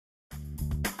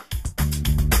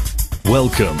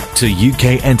Welcome to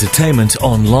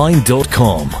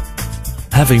UKEntertainmentOnline.com.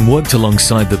 Having worked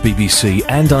alongside the BBC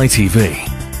and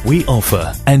ITV, we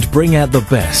offer and bring out the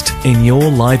best in your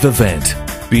live event,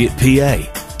 be it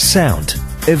PA, sound,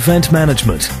 event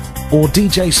management, or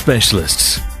DJ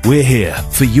specialists. We're here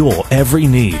for your every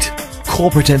need.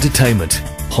 Corporate entertainment,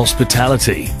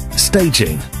 hospitality,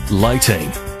 staging, lighting,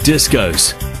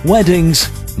 discos, weddings,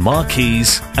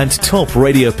 marquees, and top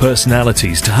radio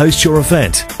personalities to host your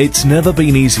event. It's never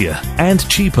been easier and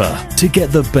cheaper to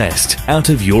get the best out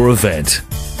of your event.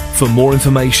 For more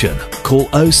information, call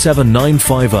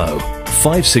 07950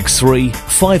 563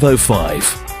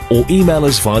 505 or email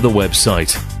us via the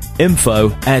website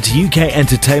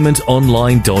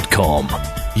info@ukentertainmentonline.com.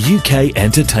 UK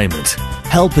Entertainment,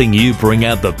 helping you bring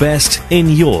out the best in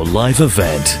your live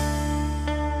event.